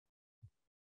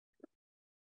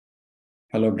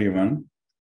Hello, everyone.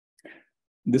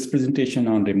 This presentation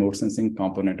on remote sensing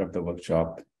component of the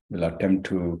workshop will attempt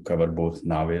to cover both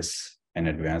novice and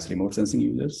advanced remote sensing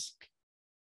users.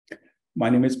 My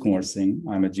name is Kumar Singh.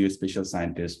 I'm a geospatial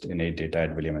scientist in data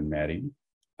at William & Mary.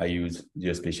 I use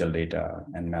geospatial data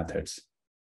and methods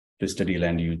to study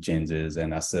land use changes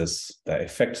and assess the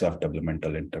effects of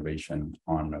developmental intervention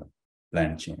on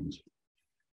land change.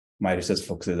 My research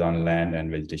focuses on land and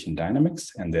vegetation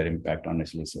dynamics and their impact on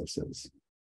natural resources.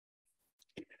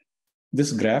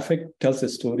 This graphic tells a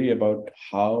story about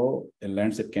how a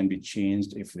landscape can be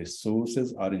changed if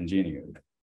resources are engineered.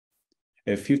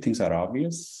 A few things are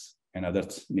obvious and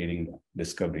others needing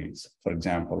discoveries. For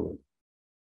example,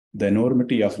 the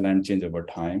enormity of land change over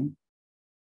time,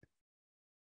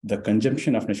 the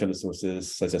consumption of natural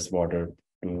resources such as water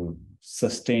to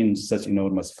sustain such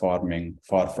enormous farming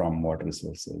far from water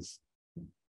resources.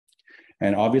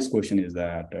 An obvious question is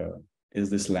that, is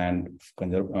this land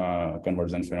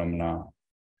conversion phenomena?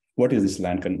 What is this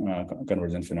land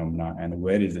conversion phenomena and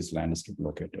where is this landscape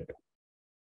located?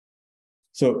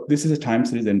 So this is a time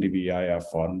series NDVI of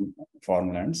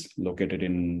farmlands located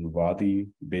in Wadi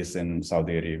Basin,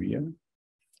 Saudi Arabia.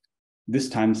 This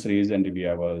time series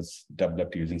NDVI was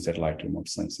developed using satellite remote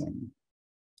sensing.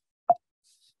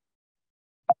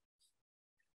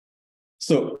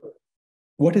 So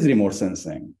what is remote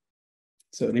sensing?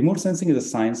 So remote sensing is a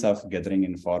science of gathering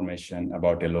information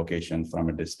about a location from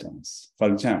a distance. For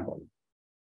example,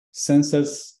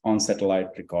 sensors on satellite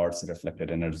records reflected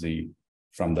energy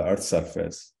from the Earth's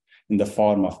surface in the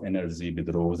form of energy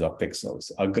with rows of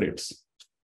pixels or grids.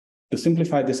 To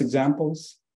simplify these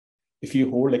examples, if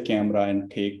you hold a camera and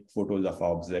take photos of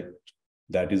objects,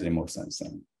 that is remote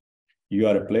sensing. You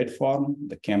are a platform,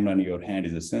 the camera in your hand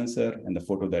is a sensor, and the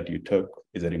photo that you took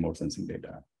is a remote sensing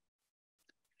data.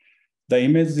 The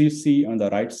image you see on the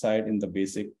right side in the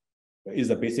basic is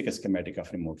the basic schematic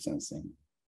of remote sensing.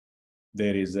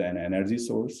 There is an energy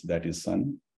source, that is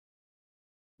sun,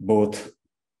 both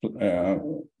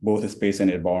space and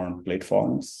airborne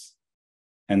platforms,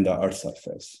 and the Earth's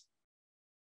surface.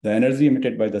 The energy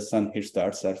emitted by the sun hits the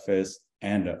Earth's surface,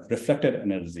 and reflected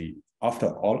energy after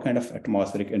all kind of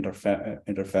atmospheric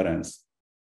interference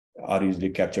are usually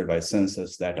captured by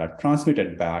sensors that are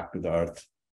transmitted back to the Earth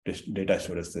data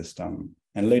storage system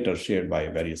and later shared by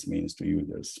various means to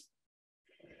users.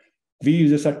 We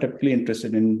users are typically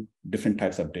interested in different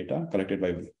types of data collected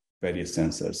by various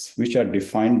sensors, which are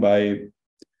defined by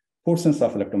portions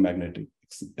of electromagnetic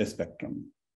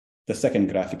spectrum. The second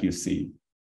graphic you see.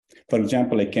 For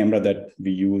example, a camera that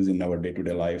we use in our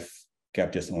day-to-day life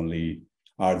captures only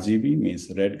RGB,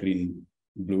 means red, green,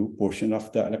 blue portion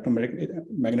of the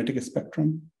electromagnetic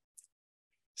spectrum.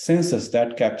 Sensors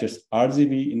that captures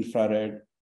RGB, infrared,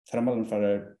 thermal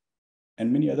infrared,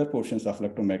 and many other portions of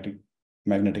electromagnetic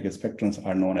spectrums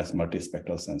are known as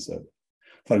multispectral sensor.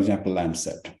 For example,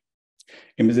 Landsat.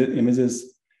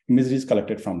 Images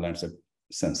collected from Landsat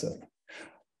sensor.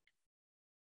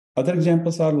 Other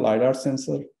examples are LiDAR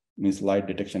sensor, means light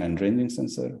detection and ranging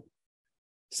sensor.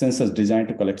 Sensors designed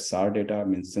to collect SAR data,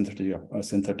 means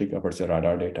synthetic aperture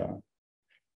radar data.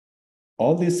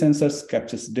 All these sensors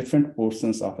captures different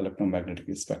portions of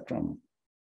electromagnetic spectrum.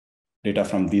 Data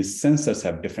from these sensors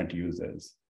have different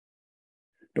uses.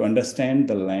 To understand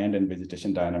the land and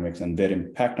vegetation dynamics and their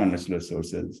impact on natural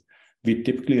resources, we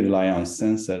typically rely on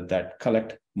sensors that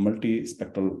collect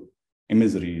multispectral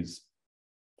imageries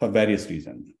for various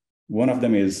reasons. One of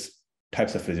them is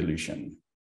types of resolution.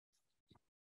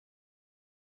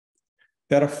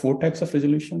 There are 4 types of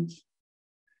resolutions: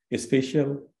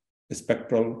 spatial,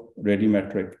 spectral,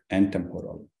 radiometric, and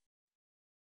temporal.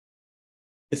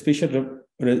 Spatial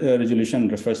resolution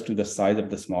refers to the size of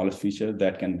the smallest feature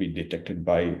that can be detected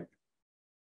by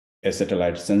a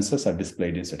satellite sensors are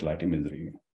displayed in satellite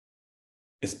imagery.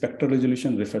 Spectral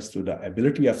resolution refers to the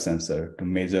ability of sensor to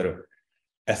measure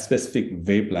a specific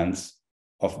wavelengths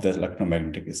of the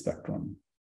electromagnetic spectrum.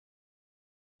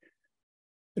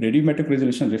 Radiometric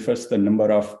resolution refers to the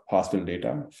number of possible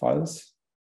data files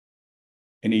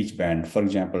in each band, for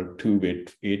example,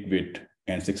 2-bit, 8-bit,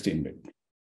 and 16-bit.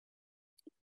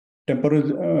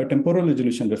 Temporal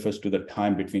resolution refers to the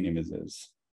time between images.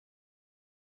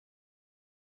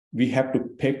 We have to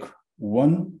pick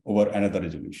one over another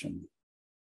resolution.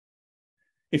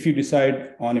 If you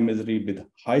decide on imagery with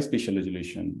high spatial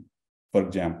resolution, for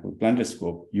example,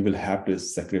 planetoscope, you will have to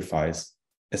sacrifice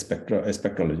a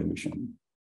spectral resolution.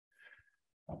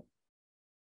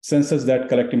 Sensors that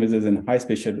collect images in high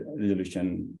spatial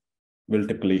resolution will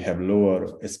typically have lower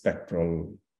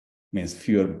spectral, means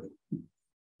fewer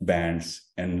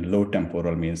bands, and low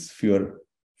temporal, means fewer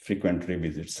frequent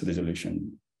revisits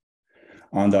resolution.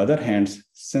 On the other hand,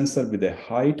 sensors with a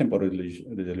high temporal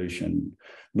resolution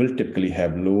will typically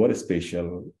have lower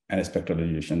spatial and spectral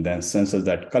resolution than sensors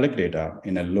that collect data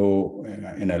in a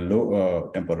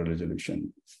low temporal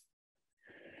resolution.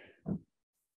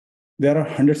 There are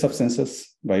hundreds of sensors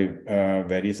by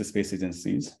various space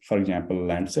agencies. For example,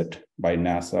 Landsat by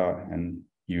NASA and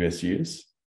USGS,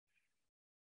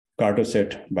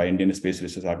 Cartosat by Indian Space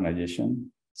Research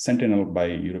Organization, Sentinel by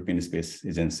European Space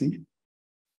Agency.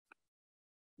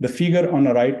 The figure on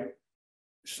the right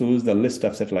shows the list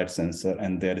of satellite sensors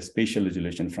and their spatial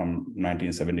resolution from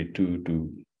 1972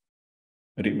 to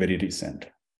very recent.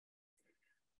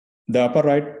 The upper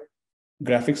right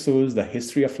graphic shows the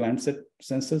history of Landsat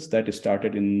sensors that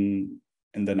started in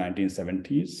the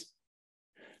 1970s.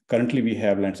 Currently, we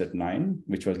have Landsat 9,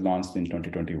 which was launched in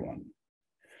 2021.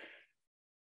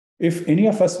 If any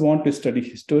of us want to study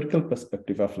historical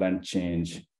perspective of land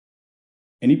change,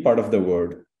 any part of the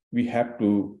world, we have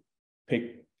to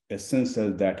pick a sensor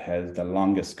that has the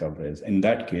longest coverage. In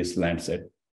that case, Landsat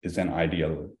is an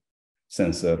ideal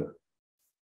sensor,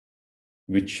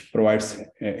 which provides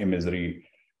imagery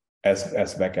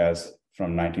as back as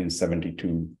from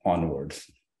 1972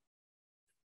 onwards.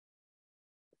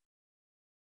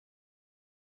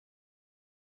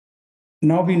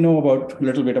 Now we know a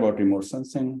little bit about remote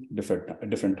sensing,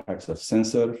 different types of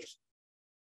sensors,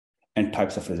 and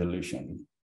types of resolution.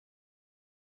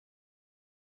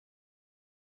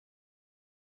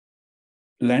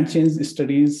 Land change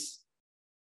studies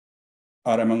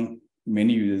are among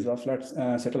many uses of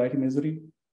satellite imagery.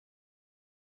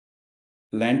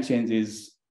 Land change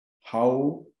is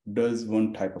how does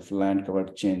one type of land cover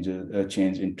change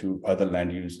into other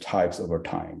land use types over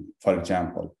time. For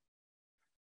example,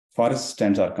 forest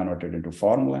stands are converted into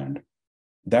farmland,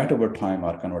 that over time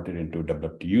are converted into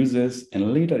developed uses,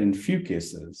 and later in few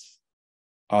cases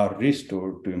are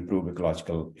restored to improve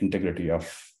ecological integrity of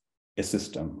a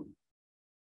system.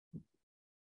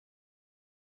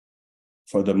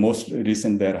 For the most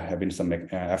recent, there have been some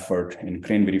effort in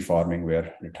cranberry farming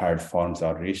where retired farms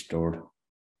are restored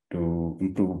to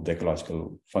improve the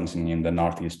ecological functioning in the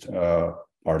northeastern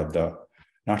part of the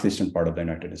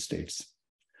United States.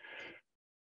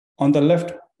 On the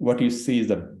left, what you see is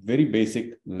the very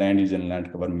basic land use and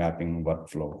land cover mapping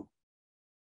workflow.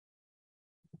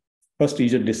 First,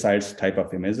 user decides type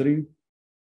of imagery,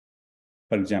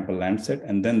 for example, Landsat,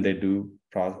 and then they do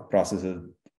processes.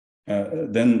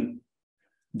 Then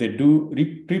they do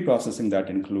pre-processing that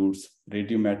includes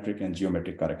radiometric and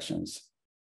geometric corrections.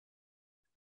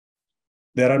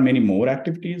 There are many more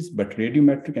activities, but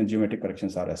radiometric and geometric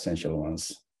corrections are essential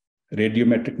ones.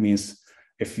 Radiometric means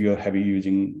if you're heavy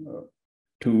using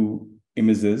two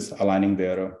images, aligning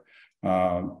their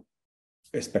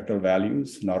spectral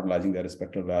values, normalizing their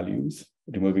spectral values,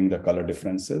 removing the color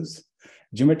differences.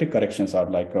 Geometric corrections are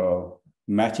like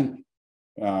matching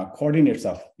coordinates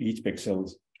of each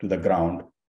pixel to the ground.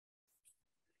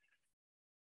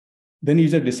 Then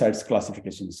user decides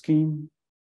classification scheme,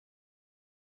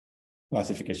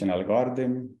 classification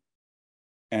algorithm,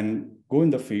 and go in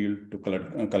the field to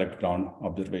collect ground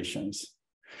observations.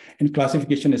 In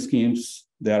classification schemes,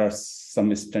 there are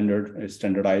some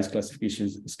standardized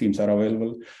classification schemes are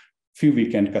available. Few we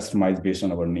can customize based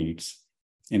on our needs.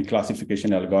 In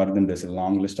classification algorithm, there's a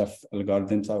long list of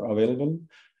algorithms are available.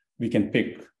 We can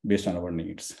pick based on our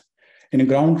needs. In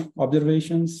ground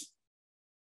observations,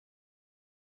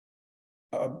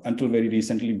 until very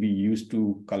recently, we used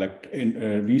to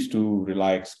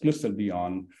rely exclusively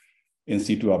on in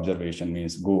situ observation,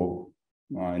 means go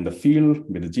in the field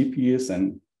with the GPS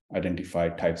and identify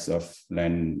types of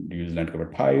land use, land cover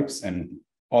types, and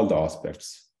all the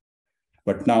aspects.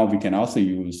 But now we can also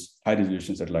use high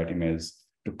resolution satellite image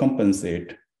to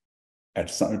compensate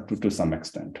to some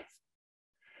extent.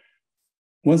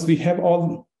 Once we have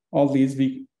all these,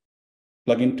 we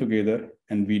plug in together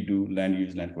and we do land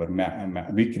use, land cover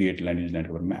map. We create land use, land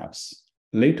cover maps.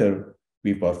 Later,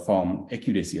 we perform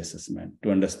accuracy assessment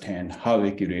to understand how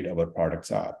accurate our products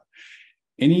are.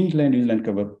 Any land use, land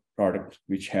cover product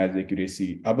which has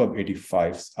accuracy above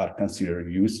 85 are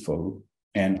considered useful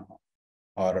and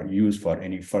are used for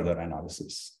any further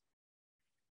analysis.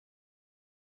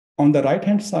 On the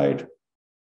right-hand side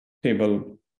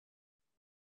table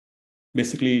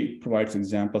basically provides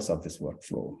examples of this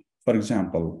workflow. For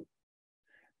example,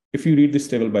 if you read this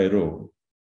table by row,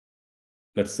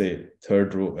 let's say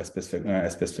third row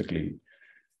specifically,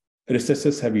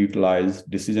 researchers have utilized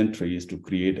decision trees to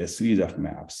create a series of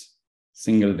maps,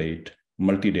 single date,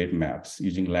 multi-date maps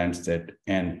using Landsat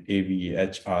and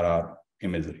AVHRR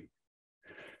imagery.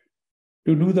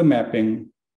 To do the mapping,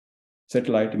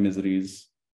 satellite imageries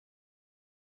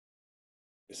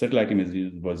satellite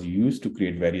imagery was used to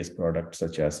create various products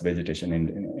such as vegetation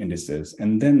indices.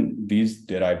 And then these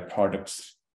derived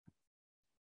products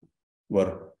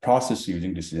were processed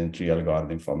using decision tree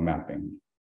algorithm for mapping.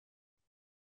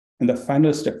 And the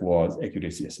final step was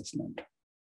accuracy assessment.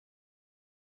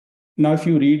 Now, if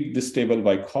you read this table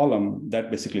by column,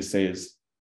 that basically says,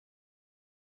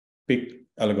 pick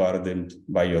algorithms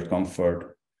by your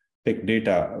comfort, pick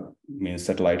data, means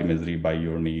satellite imagery, by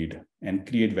your need, and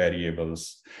create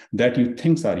variables that you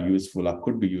think are useful or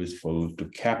could be useful to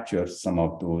capture some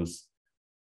of those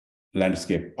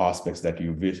landscape aspects that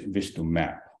you wish to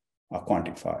map or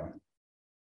quantify.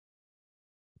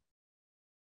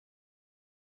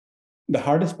 The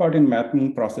hardest part in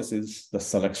mapping process is the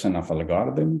selection of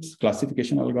algorithms,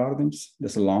 classification algorithms.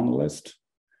 There's a long list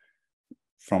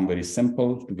from very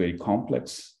simple to very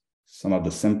complex. Some of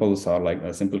the simples are like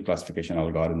a simple classification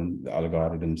algorithm. The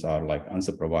algorithms are like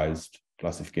unsupervised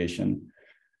classification.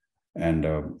 And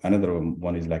another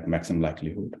one is like maximum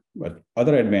likelihood. But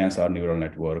other advanced are neural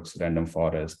networks, random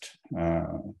forest,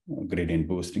 gradient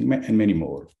boosting, and many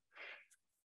more.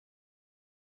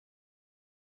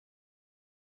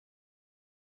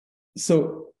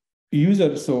 So in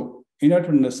order to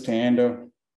understand,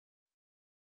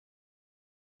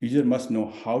 user must know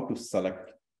how to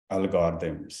select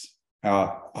algorithms,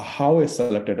 how a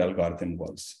selected algorithm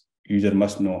works. User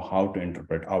must know how to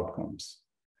interpret outcomes.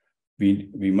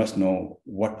 We must know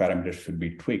what parameters should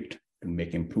be tweaked to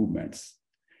make improvements.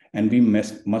 And we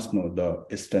must know the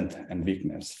strength and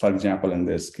weakness. For example, in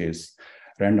this case,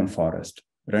 random forest.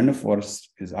 Random forest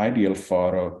is ideal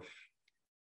for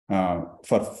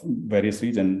various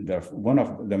reasons. One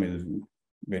of them is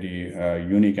very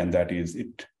unique, and that is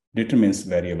it determines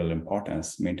variable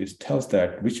importance. I mean, it tells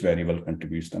that which variable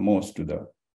contributes the most to the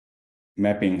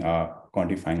mapping or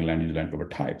quantifying land use land cover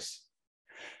types.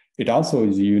 It also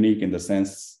is unique in the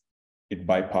sense it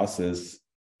bypasses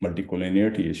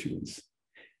multicollinearity issues.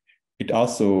 It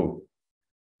also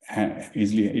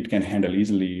it can handle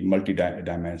easily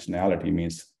multidimensionality,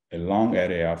 means a long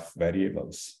array of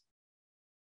variables.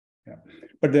 Yeah.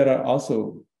 But there are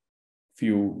also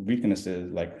few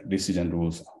weaknesses, like decision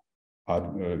rules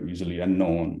are usually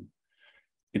unknown.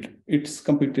 It's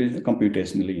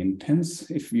computationally intense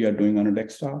if we are doing on a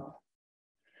desktop,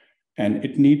 and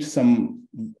it needs some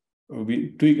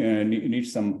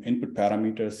needs some input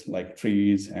parameters like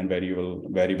trees and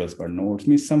variables per nodes.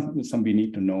 Means some we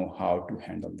need to know how to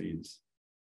handle these.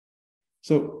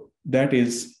 So that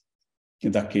is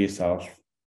the case of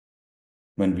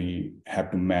when we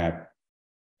have to map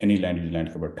any land use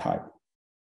land cover type.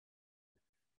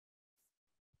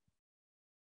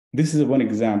 This is one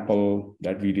example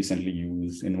that we recently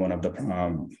used in one of the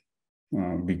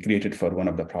we created for one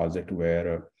of the project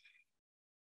where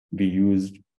we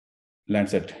used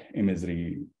Landsat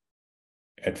imagery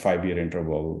at 5-year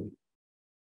interval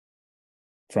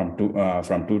from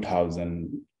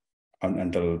 2000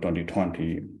 until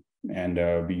 2020,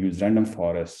 and we used random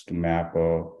forests to map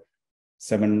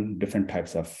 7 different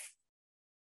types of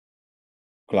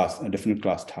different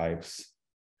class types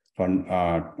from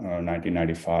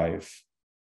 1995,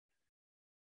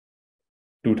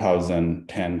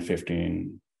 2010,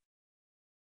 15,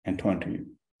 and 20.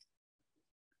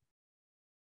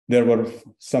 There were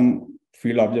some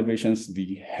field observations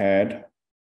we had,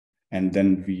 and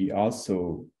then we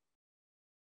also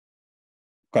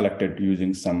collected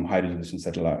using some high-resolution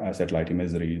satellite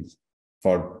imageries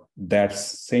for that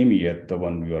same year, the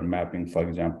one we were mapping. For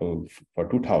example, for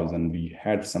 2000, we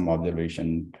had some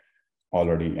observation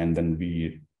already, and then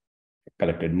we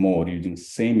collected more using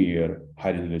same year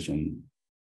high-resolution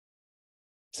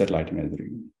satellite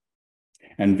imagery.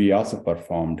 And we also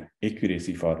performed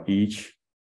accuracy for each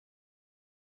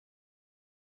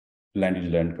land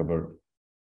use land cover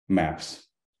maps.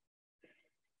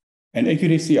 And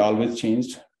accuracy always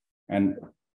changed and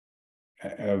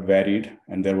varied,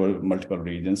 and there were multiple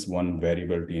regions. One,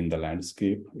 variability in the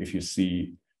landscape. If you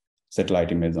see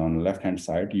satellite image on the left-hand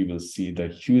side, you will see the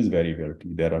huge variability.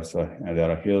 There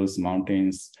are hills,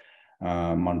 mountains,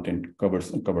 mountain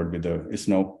covered with the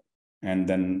snow, and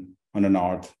then on the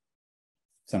north,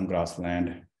 some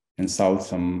grassland, and south,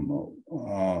 some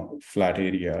flat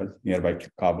areas nearby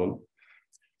Kabul.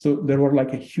 So there were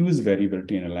like a huge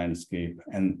variability in a landscape,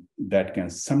 and that can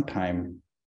sometimes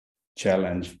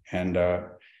challenge and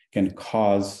can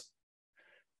cause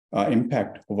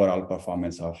impact overall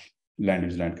performance of land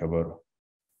use land cover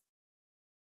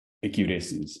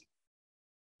accuracies.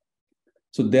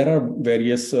 So there are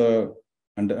various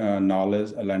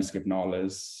knowledge, landscape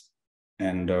knowledge,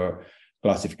 and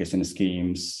classification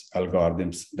schemes,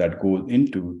 algorithms that go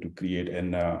into to create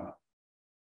an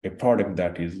a product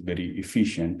that is very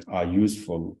efficient are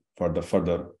useful for the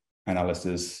further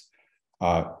analysis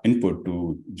input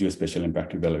to geospatial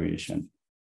impact evaluation.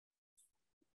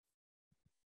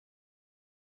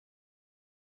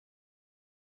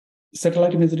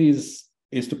 Satellite imagery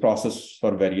is to process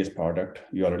for various products.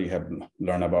 You already have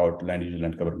learned about land use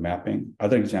land cover mapping.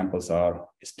 Other examples are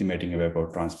estimating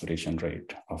evapotranspiration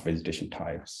rate of vegetation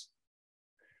types,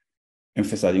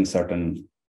 emphasizing certain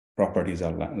properties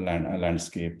of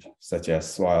landscape, such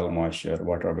as soil, moisture,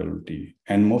 water availability,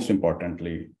 and most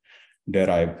importantly,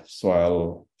 derive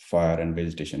soil, fire, and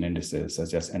vegetation indices,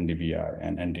 such as NDVI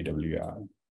and NDWI.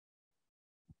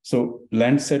 So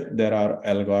Landsat, there are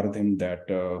algorithms that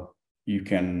you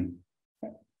can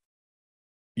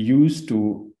use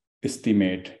to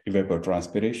estimate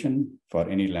evapotranspiration for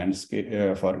any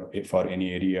landscape, for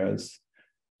any areas,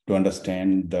 to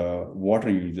understand the water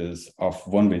uses of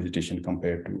one vegetation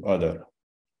compared to other.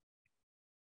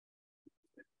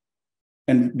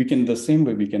 And we can, the same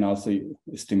way, we can also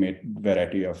estimate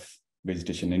variety of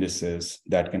vegetation indices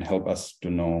that can help us to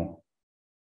know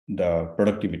the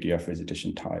productivity of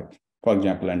vegetation type. For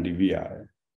example, NDVI.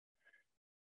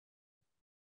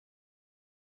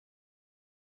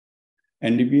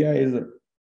 NDVI is an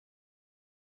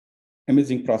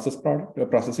imaging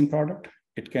processing product.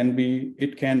 It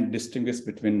can distinguish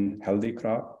between healthy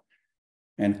crop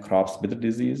and crops with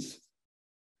disease.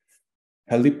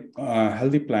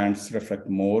 Healthy plants reflect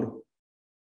more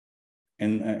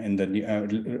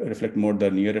reflect more the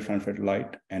near infrared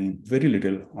light and very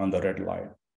little on the red light,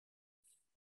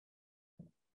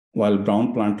 while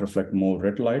brown plants reflect more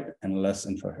red light and less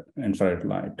infrared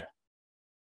light.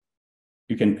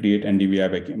 You can create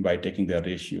NDVI by taking their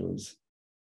ratios.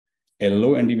 A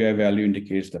low NDVI value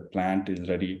indicates the plant is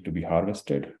ready to be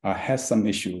harvested, has some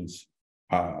issues,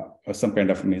 or some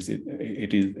kind of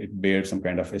it bears some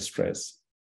kind of stress.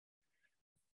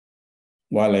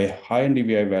 While a high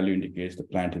NDVI value indicates the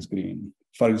plant is green.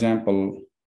 For example,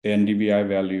 an NDVI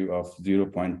value of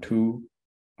 0.2,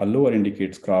 a lower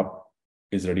indicates crop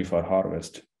is ready for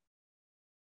harvest,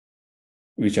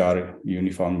 which are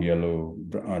uniform yellow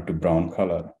to brown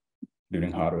color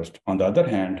during harvest. On the other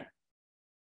hand,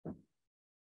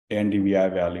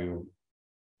 NDVI value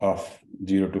of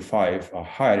 0 to 5 or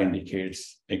higher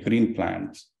indicates a green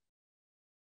plant.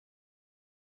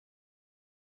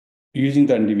 Using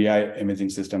the NDVI imaging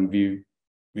system, we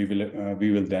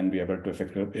will then be able to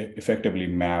effectively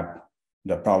map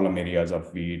the problem areas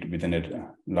of weed within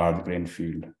a large grain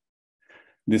field.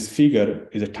 This figure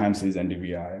is a time series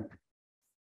NDVI.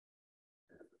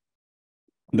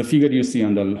 The figure you see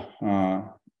on the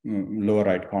lower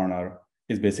right corner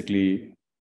is basically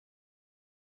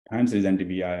time series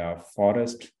NDVI of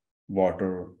forest,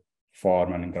 water,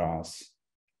 farm, and grass.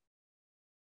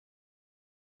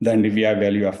 The NDVI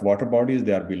value of water bodies,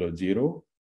 they are below 0.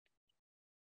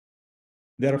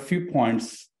 There are a few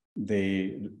points,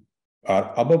 they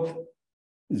are above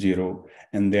 0,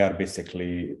 and they are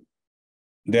basically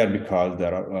there because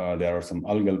there are some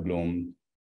algal bloom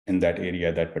in that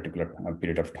area, that particular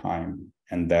period of time,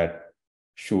 and that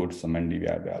showed some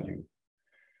NDVI value.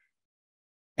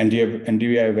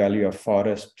 NDVI value of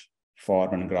forest,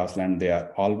 farm, and grassland, they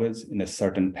are always in a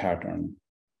certain pattern.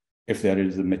 If there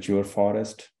is a mature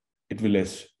forest, it will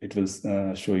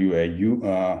show you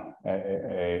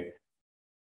a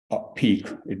peak.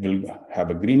 It will have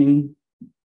a greening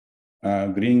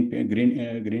up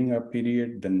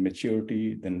period, then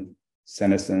maturity, then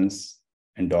senescence,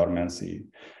 and dormancy.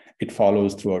 It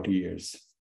follows throughout years.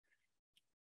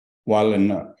 While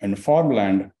in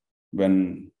farmland,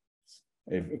 when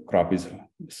a crop is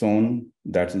sown,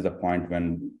 that is the point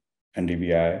when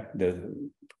NDVI,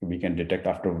 we can detect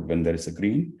after when there is a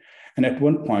green. And at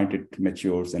one point it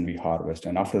matures and we harvest.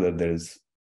 And after that, there is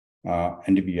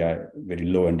NDVI, very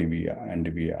low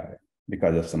NDVI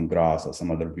because of some grass or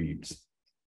some other weeds.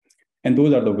 And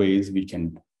those are the ways we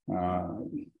can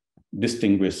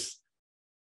distinguish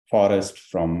forest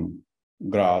from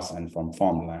grass and from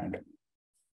farmland.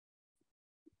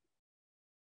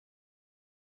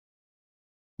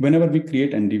 Whenever we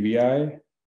create NDVI,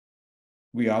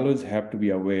 we always have to be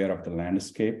aware of the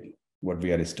landscape, what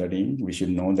we are studying. We should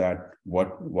know that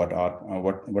what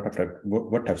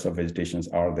types of vegetations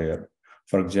are there.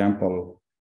 For example,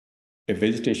 a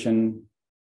vegetation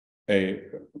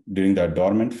during the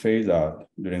dormant phase or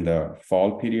during the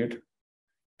fall period,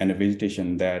 and a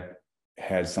vegetation that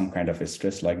has some kind of a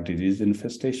stress like disease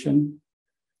infestation,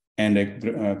 and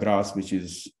a grass which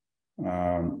is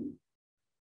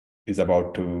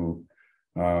about to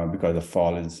because the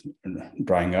fall is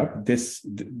drying up. This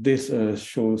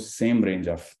shows same range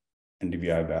of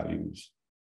NDVI values.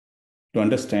 to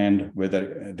understand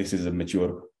whether this is a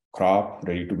mature crop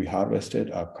ready to be harvested,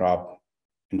 a crop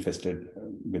infested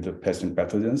with the pests and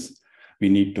pathogens. We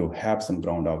need to have some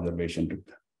ground observation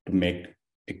to make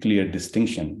a clear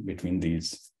distinction between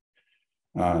these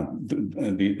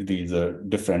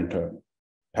different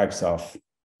types of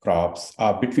crops,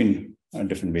 between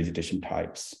different vegetation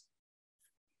types.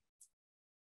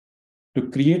 To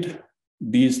create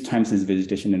these time series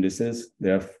vegetation indices,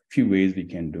 there are a few ways we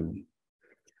can do.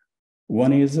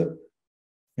 One is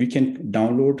we can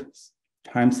download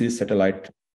time series satellite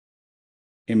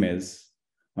image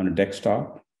on a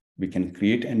desktop. We can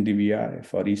create NDVI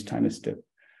for each time step,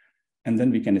 and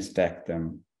then we can stack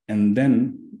them. And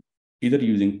then either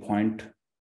using point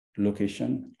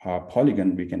location or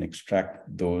polygon, we can extract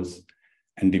those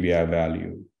NDVI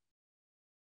value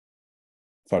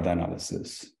for the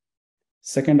analysis.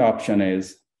 Second option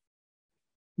is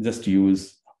just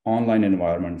use online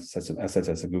environments such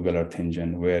as a Google Earth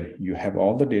Engine, where you have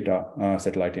all the data,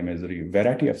 satellite imagery,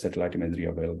 variety of satellite imagery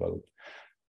available.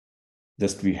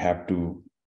 Just we have to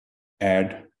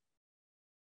add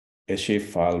a shape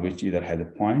file which either has a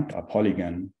point or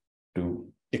polygon to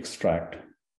extract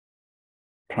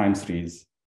time series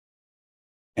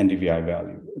NDVI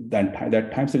value.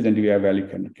 That time series NDVI value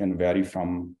can vary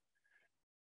from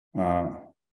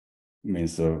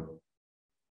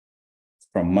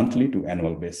from monthly to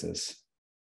annual basis.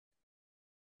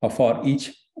 For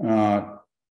each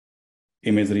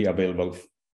imagery available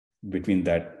between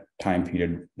that time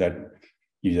period that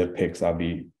user picks or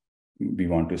we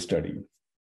want to study.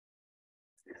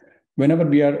 Whenever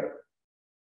we are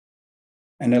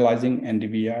analyzing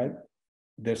NDVI,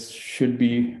 we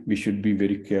should be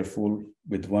very careful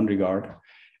with one regard.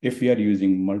 If we are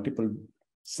using multiple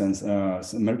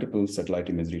satellite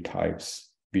imagery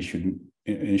types, we should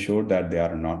ensure that they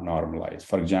are not normalized.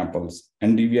 For example,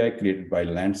 NDVI created by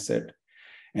Landsat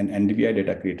and NDVI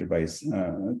data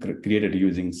created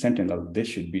using Sentinel, they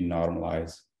should be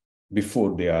normalized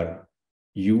before they are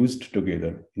used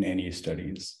together in any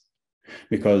studies,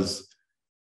 because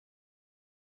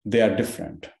they are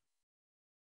different.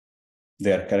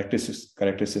 Their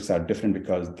characteristics are different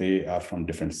because they are from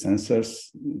different sensors.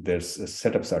 Their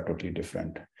setups are totally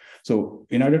different. So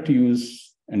in order to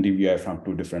use NDVI from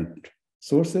two different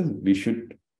sources, we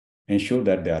should ensure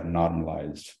that they are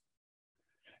normalized.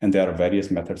 And there are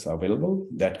various methods available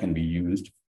that can be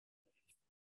used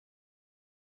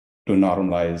to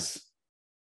normalize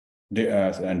the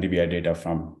NDVI data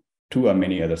from two or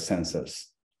many other sensors.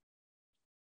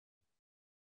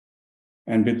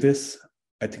 And with this,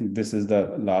 I think this is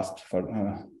the last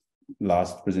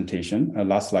presentation,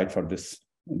 last slide for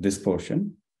this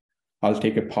portion. I'll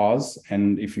take a pause,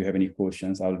 and if you have any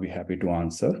questions, I'll be happy to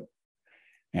answer.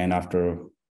 And after a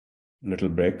little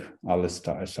break, I'll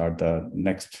start the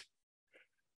next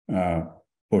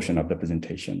portion of the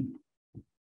presentation.